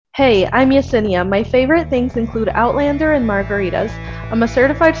Hey, I'm Yesenia. My favorite things include Outlander and margaritas. I'm a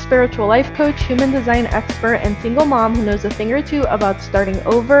certified spiritual life coach, human design expert, and single mom who knows a thing or two about starting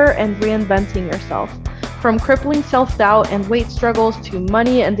over and reinventing yourself. From crippling self doubt and weight struggles to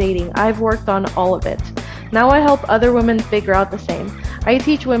money and dating, I've worked on all of it. Now I help other women figure out the same. I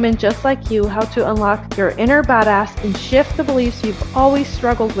teach women just like you how to unlock your inner badass and shift the beliefs you've always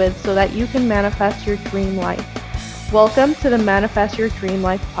struggled with so that you can manifest your dream life. Welcome to the Manifest Your Dream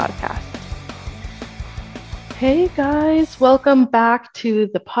Life podcast. Hey guys, welcome back to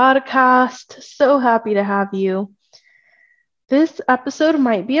the podcast. So happy to have you. This episode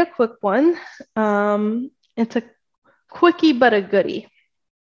might be a quick one. It's a quickie but a goodie.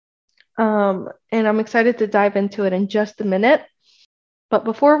 And I'm excited to dive into it in just a minute. But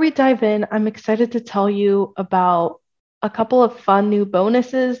before we dive in, I'm excited to tell you about a couple of fun new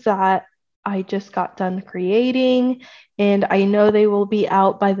bonuses that I just got done creating, and I know they will be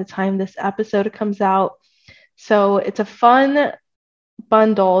out by the time this episode comes out. So it's a fun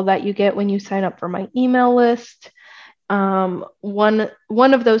bundle that you get when you sign up for my email list. One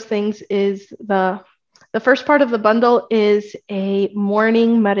of those things is the first part of the bundle is a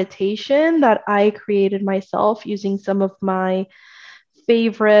morning meditation that I created myself using some of my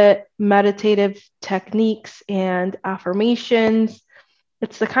favorite meditative techniques and affirmations.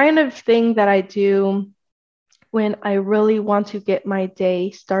 It's the kind of thing that I do when I really want to get my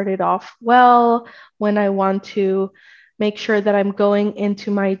day started off well, when I want to make sure that I'm going into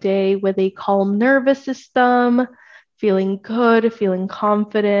my day with a calm nervous system, feeling good, feeling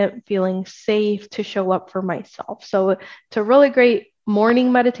confident, feeling safe to show up for myself. So it's a really great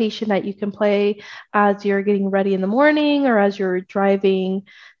morning meditation that you can play as you're getting ready in the morning or as you're driving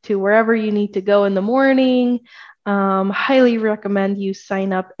to wherever you need to go in the morning. Highly recommend you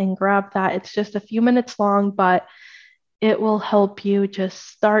sign up and grab that. It's just a few minutes long, but it will help you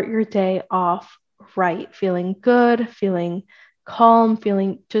just start your day off right, feeling good, feeling calm,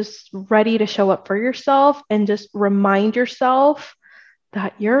 feeling just ready to show up for yourself, and just remind yourself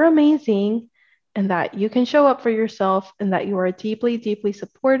that you're amazing and that you can show up for yourself and that you are deeply, deeply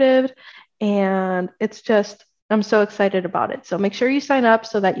supported. And it's just, I'm so excited about it. So make sure you sign up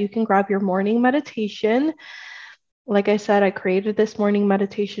so that you can grab your morning meditation. Like I said, I created this morning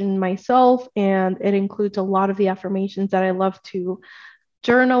meditation myself, and it includes a lot of the affirmations that I love to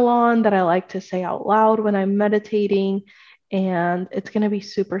journal on, that I like to say out loud when I'm meditating. And it's going to be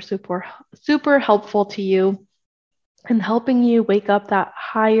super, super, super helpful to you and helping you wake up that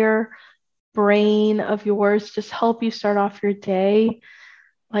higher brain of yours, just help you start off your day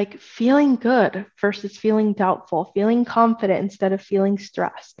like feeling good versus feeling doubtful, feeling confident instead of feeling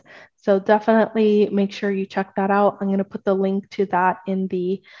stressed. So definitely make sure you check that out. I'm going to put the link to that in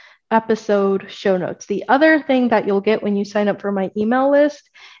the episode show notes. The other thing that you'll get when you sign up for my email list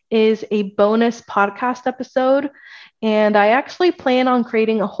is a bonus podcast episode. And I actually plan on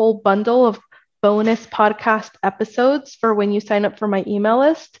creating a whole bundle of bonus podcast episodes for when you sign up for my email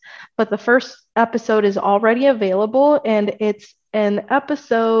list. But the first episode is already available, and it's an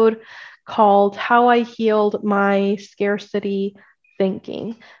episode called How I Healed My Scarcity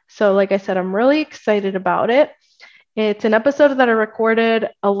Thinking. So, like I said, I'm really excited about it. It's an episode that I recorded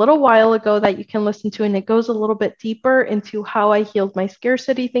a little while ago that you can listen to, and it goes a little bit deeper into how I healed my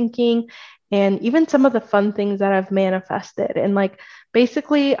scarcity thinking and even some of the fun things that I've manifested. And like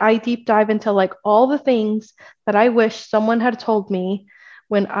basically, I deep dive into like all the things that I wish someone had told me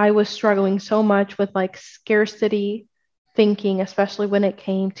when I was struggling so much with like scarcity thinking, especially when it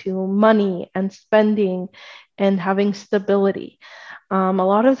came to money and spending and having stability. A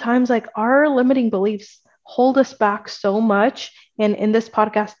lot of times, like our limiting beliefs hold us back so much. And in this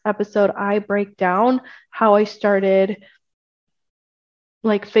podcast episode, I break down how I started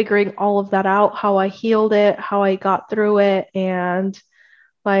like figuring all of that out, how I healed it, how I got through it, and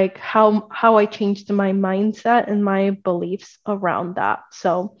like how I changed my mindset and my beliefs around that.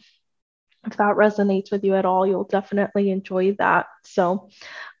 So if that resonates with you at all, you'll definitely enjoy that. So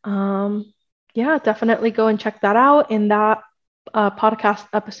yeah, definitely go and check that out. And that podcast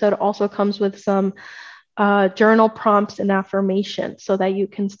episode also comes with some journal prompts and affirmations so that you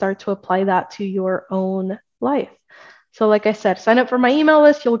can start to apply that to your own life. So, like I said, sign up for my email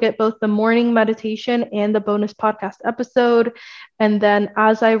list. You'll get both the morning meditation and the bonus podcast episode. And then,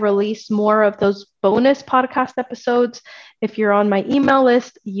 as I release more of those bonus podcast episodes, if you're on my email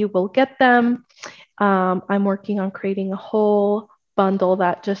list, you will get them. I'm working on creating a whole bundle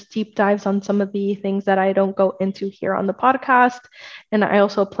that just deep dives on some of the things that I don't go into here on the podcast. And I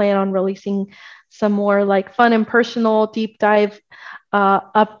also plan on releasing some more like fun and personal deep dive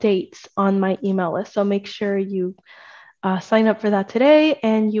updates on my email list. So make sure you Sign up for that today,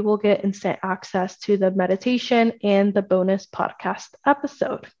 and you will get instant access to the meditation and the bonus podcast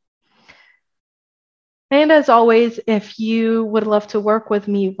episode. And as always, if you would love to work with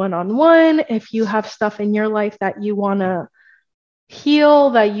me one-on-one, if you have stuff in your life that you want to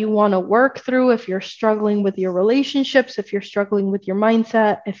heal, that you want to work through, if you're struggling with your relationships, if you're struggling with your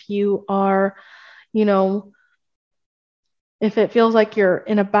mindset, if you are, if it feels like you're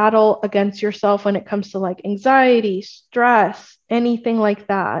in a battle against yourself when it comes to like anxiety, stress, anything like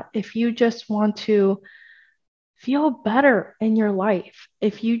that, if you just want to feel better in your life,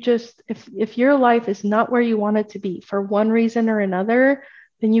 if your life is not where you want it to be for one reason or another,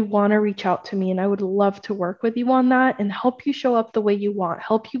 then you want to reach out to me, and I would love to work with you on that and help you show up the way you want,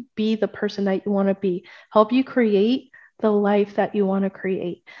 help you be the person that you want to be, help you create the life that you want to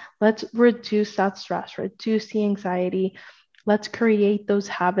create. Let's reduce that stress, reduce the anxiety. Let's create those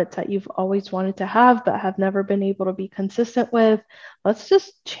habits that you've always wanted to have but have never been able to be consistent with. Let's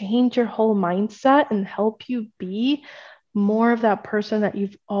just change your whole mindset and help you be more of that person that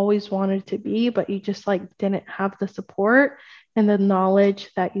you've always wanted to be, but you just like didn't have the support and the knowledge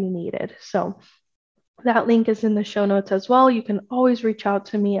that you needed. So that link is in the show notes as well. You can always reach out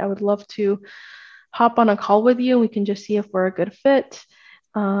to me. I would love to hop on a call with you. We can just see if we're a good fit.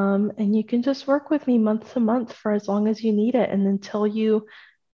 And you can just work with me month to month for as long as you need it, and until you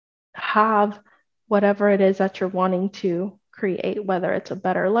have whatever it is that you're wanting to create, whether it's a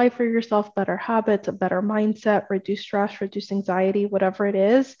better life for yourself, better habits, a better mindset, reduce stress, reduce anxiety, whatever it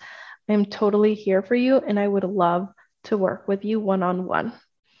is, I'm totally here for you, and I would love to work with you one-on-one.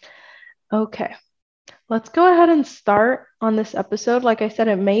 Okay, let's go ahead and start on this episode. Like I said,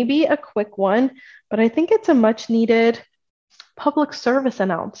 it may be a quick one, but I think it's a much needed public service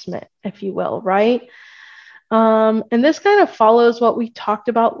announcement, if you will, right? And this kind of follows what we talked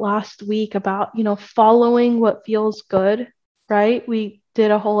about last week about, following what feels good, right? We did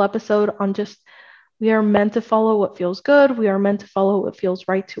a whole episode on just, we are meant to follow what feels good. We are meant to follow what feels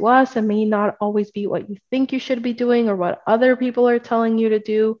right to us. It may not always be what you think you should be doing or what other people are telling you to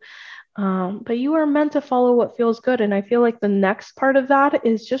do. But you are meant to follow what feels good. And I feel like the next part of that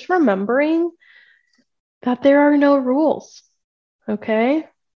is just remembering that there are no rules. Okay?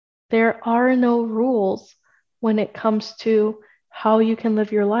 There are no rules when it comes to how you can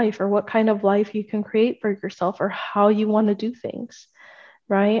live your life or what kind of life you can create for yourself or how you want to do things,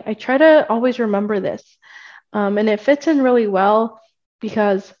 right? I try to always remember this. And it fits in really well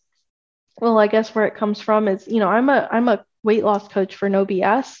because, well, I guess where it comes from is, I'm a weight loss coach for No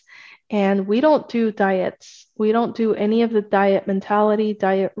BS. And we don't do diets. We don't do any of the diet mentality,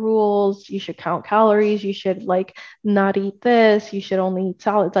 diet rules. You should count calories. You should not eat this. You should only eat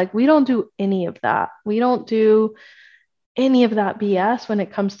salads. We don't do any of that. We don't do any of that BS when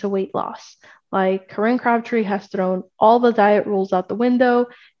it comes to weight loss. Corinne Crabtree has thrown all the diet rules out the window,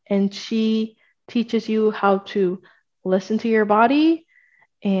 and she teaches you how to listen to your body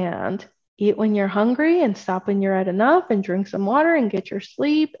and eat when you're hungry and stop when you're at enough and drink some water and get your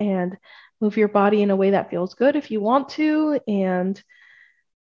sleep and move your body in a way that feels good if you want to, and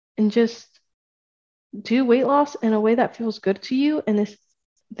just do weight loss in a way that feels good to you and is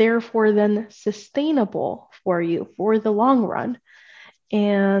therefore then sustainable for you for the long run.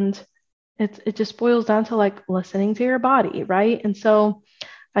 And it just boils down to listening to your body, right? And so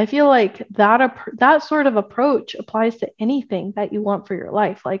I feel like that sort of approach applies to anything that you want for your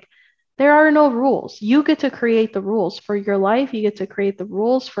life. There are no rules. You get to create the rules for your life. You get to create the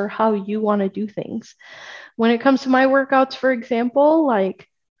rules for how you want to do things. When it comes to my workouts, for example,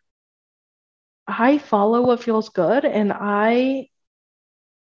 I follow what feels good and I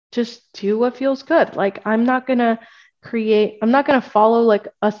just do what feels good. I'm not going to follow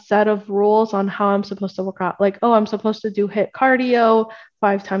a set of rules on how I'm supposed to work out. I'm supposed to do HIIT cardio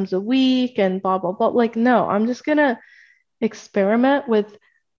 5 times a week and blah, blah, blah. No, I'm just going to experiment with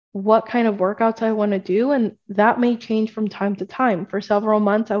what kind of workouts I want to do. And that may change from time to time. For several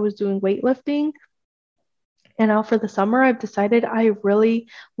months, I was doing weightlifting. And now for the summer, I've decided I really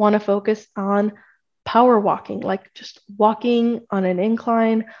want to focus on power walking, just walking on an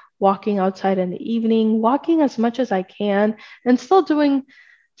incline, walking outside in the evening, walking as much as I can, and still doing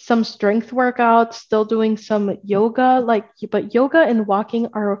some strength workouts, still doing some yoga, but yoga and walking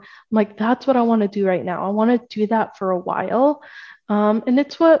are that's what I want to do right now. I want to do that for a while. And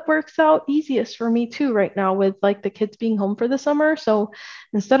it's what works out easiest for me too right now with the kids being home for the summer. So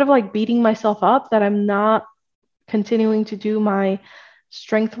instead of beating myself up that I'm not continuing to do my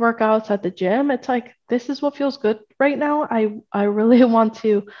strength workouts at the gym, it's this is what feels good right now. I really want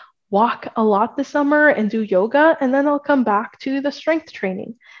to walk a lot this summer and do yoga, and then I'll come back to the strength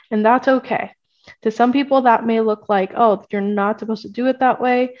training, and that's okay. To some people, that may look like, oh, you're not supposed to do it that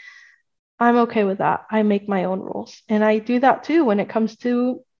way. I'm okay with that. I make my own rules. And I do that too when it comes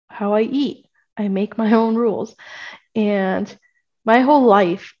to how I eat. I make my own rules. And my whole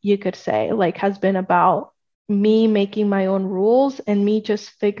life, you could say, like, has been about me making my own rules and me just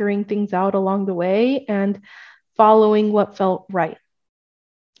figuring things out along the way and following what felt right.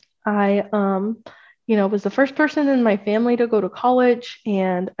 I, was the first person in my family to go to college,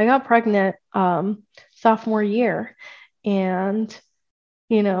 and I got pregnant sophomore year. And,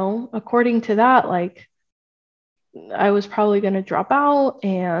 according to that, like, I was probably going to drop out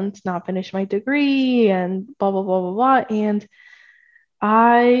and not finish my degree and blah, blah, blah, blah, blah. And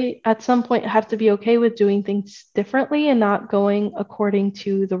I, at some point, have to be okay with doing things differently and not going according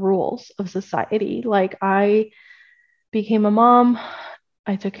to the rules of society. Like, I became a mom,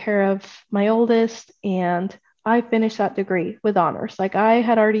 I took care of my oldest, and I finished that degree with honors. Like, I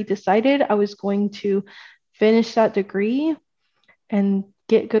had already decided I was going to finish that degree and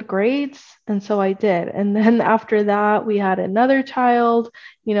get good grades. And so I did. And then after that, we had another child.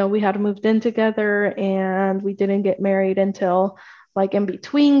 We had moved in together, and we didn't get married until like in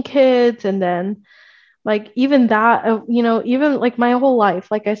between kids. And then like even that, even like my whole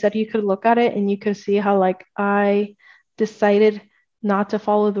life, like I said, you could look at it and you could see how like I decided not to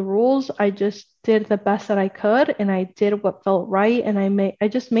follow the rules. I just did the best that I could, and I did what felt right. And I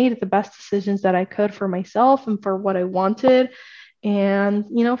just made the best decisions that I could for myself and for what I wanted, and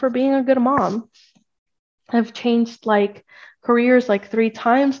for being a good mom. I've changed like careers like 3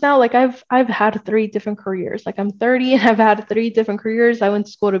 times now. Like I've had 3 different careers. Like I'm 30 and I've had 3 different careers. I went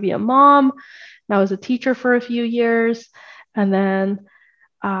to school to be a mom, and I was a teacher for a few years, and then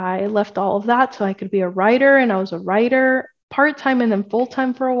I left all of that so I could be a writer, and I was a writer part-time and then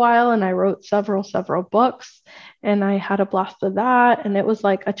full-time for a while, and I wrote several books, and I had a blast with that. And it was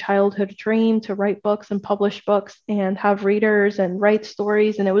like a childhood dream to write books and publish books and have readers and write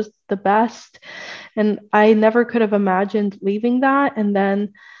stories, and it was the best. And I never could have imagined leaving that. And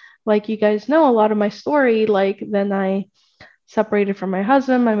then, like you guys know a lot of my story, like then I separated from my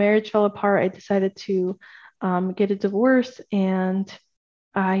husband, my marriage fell apart, I decided to get a divorce, and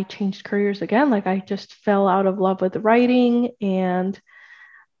I changed careers again. Like I just fell out of love with writing, and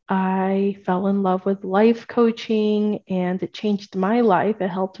I fell in love with life coaching, and it changed my life. It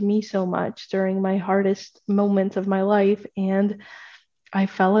helped me so much during my hardest moments of my life. And I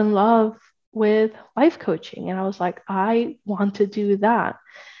fell in love with life coaching, and I was like, I want to do that.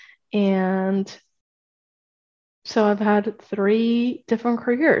 And so I've had 3 different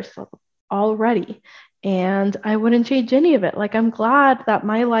careers already, and I wouldn't change any of it. Like, I'm glad that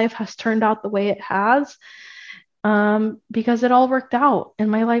my life has turned out the way it has, because it all worked out,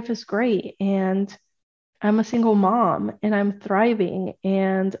 and my life is great. And I'm a single mom, and I'm thriving,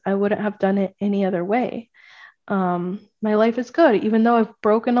 and I wouldn't have done it any other way. My life is good, even though I've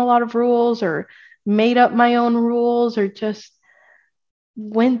broken a lot of rules or made up my own rules or just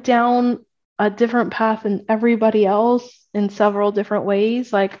went down a different path than everybody else in several different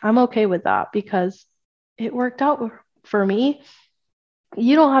ways. Like, I'm okay with that because it worked out for me.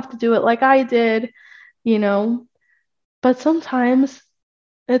 You don't have to do it like I did, you know, but sometimes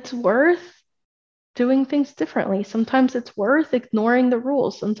it's worth doing things differently. Sometimes it's worth ignoring the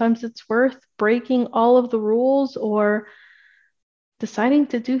rules. Sometimes it's worth breaking all of the rules or deciding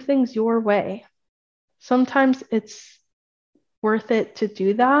to do things your way. Sometimes it's worth it to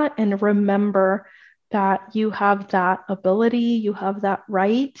do that and remember that you have that ability, you have that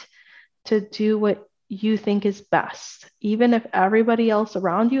right to do what you think is best. Even if everybody else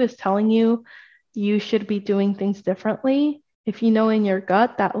around you is telling you you should be doing things differently, if you know in your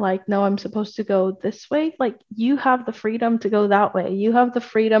gut that, like, no, I'm supposed to go this way, like, you have the freedom to go that way. You have the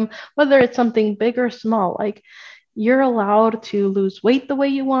freedom, whether it's something big or small. Like, you're allowed to lose weight the way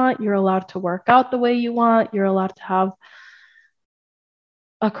you want. You're allowed to work out the way you want. You're allowed to have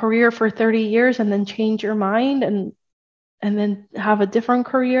a career for 30 years and then change your mind and then have a different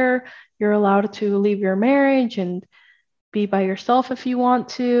career. You're allowed to leave your marriage and be by yourself if you want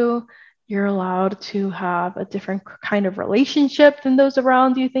to. You're allowed to have a different kind of relationship than those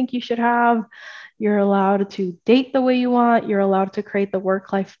around you think you should have. You're allowed to date the way you want. You're allowed to create the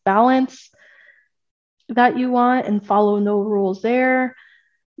work-life balance that you want and follow no rules there.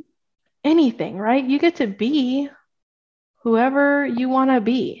 Anything, right? You get to be whoever you want to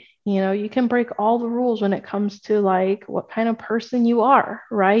be. You can break all the rules when it comes to like what kind of person you are,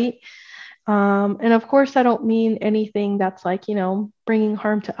 right? And of course, I don't mean anything that's like, bringing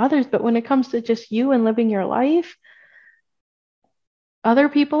harm to others, but when it comes to just you and living your life, other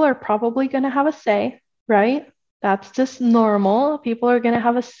people are probably going to have a say, right? That's just normal. People are going to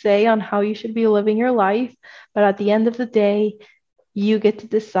have a say on how you should be living your life. But at the end of the day, you get to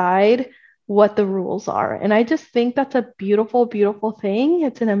decide what the rules are. And I just think that's a beautiful, beautiful thing.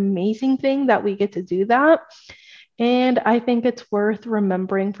 It's an amazing thing that we get to do that. And I think it's worth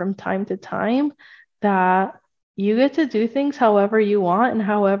remembering from time to time that you get to do things however you want and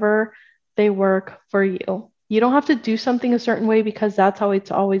however they work for you. You don't have to do something a certain way because that's how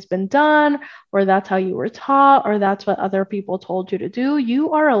it's always been done, or that's how you were taught, or that's what other people told you to do.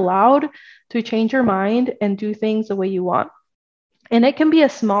 You are allowed to change your mind and do things the way you want. And it can be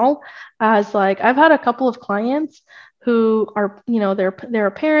as small as, like, I've had a couple of clients who are, they're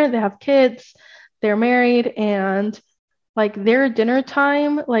a parent, they have kids, they're married, and like their dinner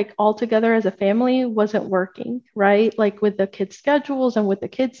time, like all together as a family, wasn't working, right? Like with the kids' schedules and what the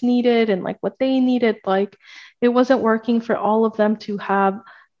kids needed and like what they needed, like it wasn't working for all of them to have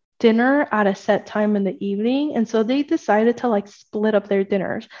dinner at a set time in the evening. And so they decided to like split up their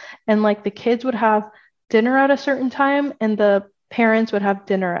dinners. And like the kids would have dinner at a certain time and the parents would have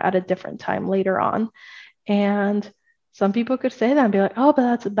dinner at a different time later on. And some people could say that and be like, oh, but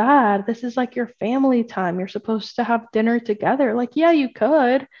that's bad. This is like your family time. You're supposed to have dinner together. Like, yeah, you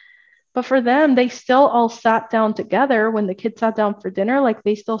could. But for them, they still all sat down together when the kids sat down for dinner. Like,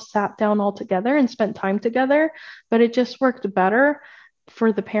 they still sat down all together and spent time together. But it just worked better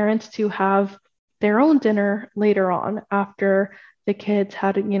for the parents to have their own dinner later on after the kids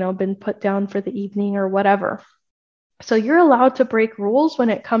had, been put down for the evening or whatever. So you're allowed to break rules when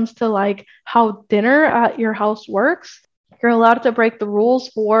it comes to like how dinner at your house works. You're allowed to break the rules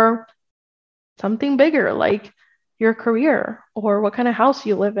for something bigger, like your career or what kind of house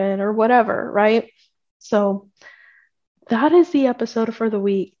you live in or whatever, right? So that is the episode for the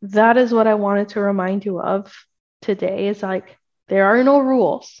week. That is what I wanted to remind you of today, is like, there are no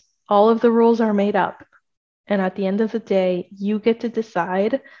rules. All of the rules are made up. And at the end of the day, you get to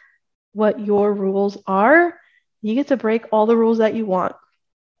decide what your rules are. You get to break all the rules that you want.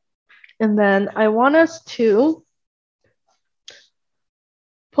 And then I want us to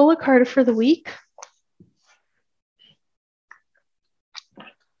pull a card for the week.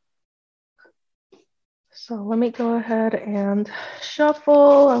 So let me go ahead and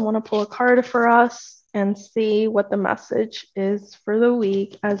shuffle. I want to pull a card for us and see what the message is for the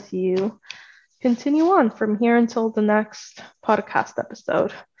week as you continue on from here until the next podcast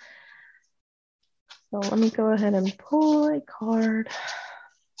episode. So let me go ahead and pull a card.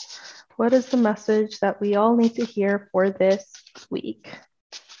 What is the message that we all need to hear for this week?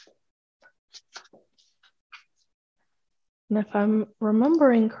 And if I'm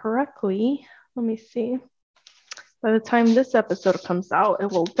remembering correctly, let me see. By the time this episode comes out,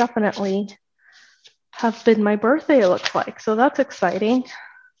 it will definitely have been my birthday, it looks like. So that's exciting.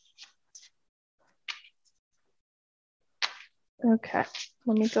 Okay,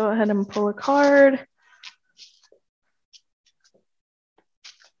 let me go ahead and pull a card.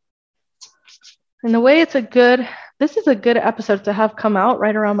 In a way, this is a good episode to have come out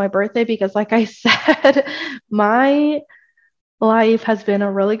right around my birthday because, like I said, my life has been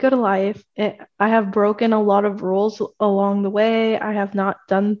a really good life. I have broken a lot of rules along the way. I have not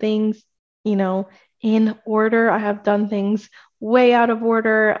done things, in order. I have done things way out of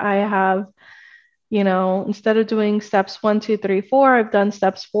order. I have, instead of doing steps 1, 2, 3, 4, I've done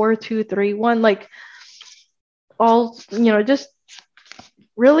steps 4, 2, 3, 1, like all, just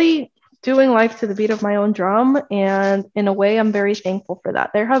really doing life to the beat of my own drum. And in a way, I'm very thankful for that.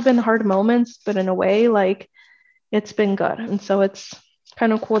 There have been hard moments, but in a way, like, it's been good. And so it's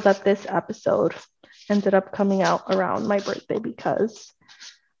kind of cool that this episode ended up coming out around my birthday because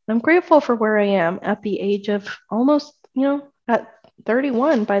I'm grateful for where I am at the age of almost, at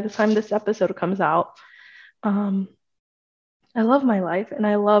 31 by the time this episode comes out. I love my life and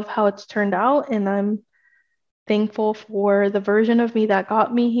I love how it's turned out, and I'm thankful for the version of me that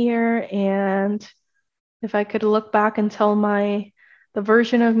got me here. And if I could look back and tell the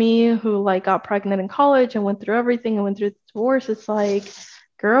version of me who like got pregnant in college and went through everything and went through the divorce, it's like,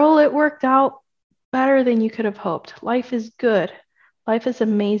 girl, it worked out better than you could have hoped. Life is good. Life is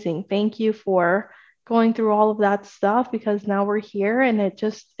amazing. Thank you for going through all of that stuff, because now we're here and it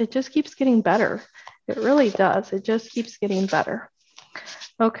just keeps getting better. It really does. It just keeps getting better.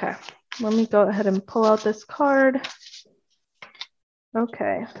 Okay, let me go ahead and pull out this card.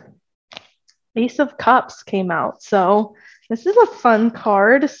 Okay. Ace of Cups came out. So this is a fun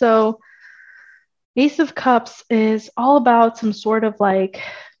card. So Ace of Cups is all about some sort of like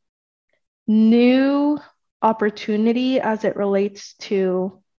new opportunity as it relates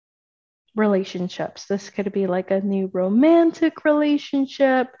to relationships. This could be like a new romantic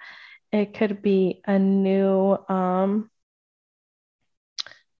relationship. It could be a new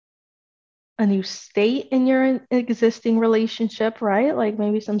state in your existing relationship, right? Like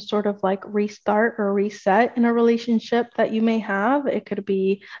maybe some sort of like restart or reset in a relationship that you may have. It could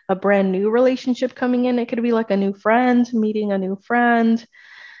be a brand new relationship coming in. It could be like a new friend, meeting a new friend,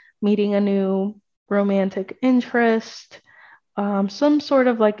 meeting a new romantic interest, some sort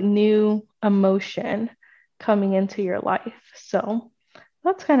of like new emotion coming into your life. So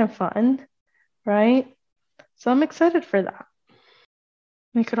that's kind of fun, right? So I'm excited for that.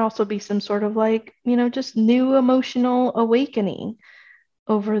 It could also be some sort of like, just new emotional awakening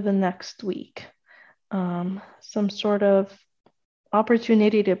over the next week. Some sort of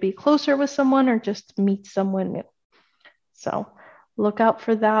opportunity to be closer with someone or just meet someone new. So look out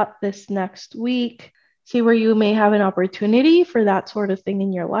for that this next week. See where you may have an opportunity for that sort of thing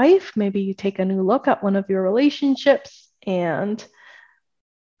in your life. Maybe you take a new look at one of your relationships and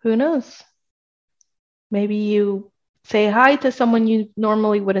who knows? Maybe you say hi to someone you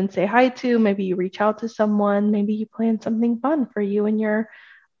normally wouldn't say hi to. Maybe you reach out to someone. Maybe you plan something fun for you and your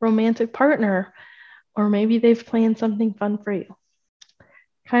romantic partner. Or maybe they've planned something fun for you.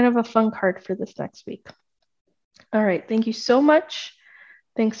 Kind of a fun card for this next week. All right. Thank you so much.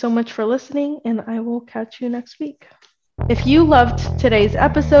 Thanks so much for listening, and I will catch you next week. If you loved today's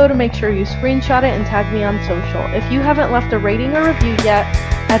episode, make sure you screenshot it and tag me on social. If you haven't left a rating or review yet,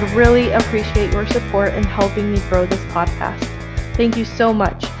 I'd really appreciate your support in helping me grow this podcast. Thank you so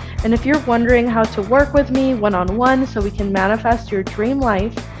much. And if you're wondering how to work with me one-on-one so we can manifest your dream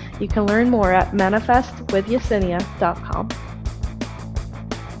life, you can learn more at manifestwithyesenia.com.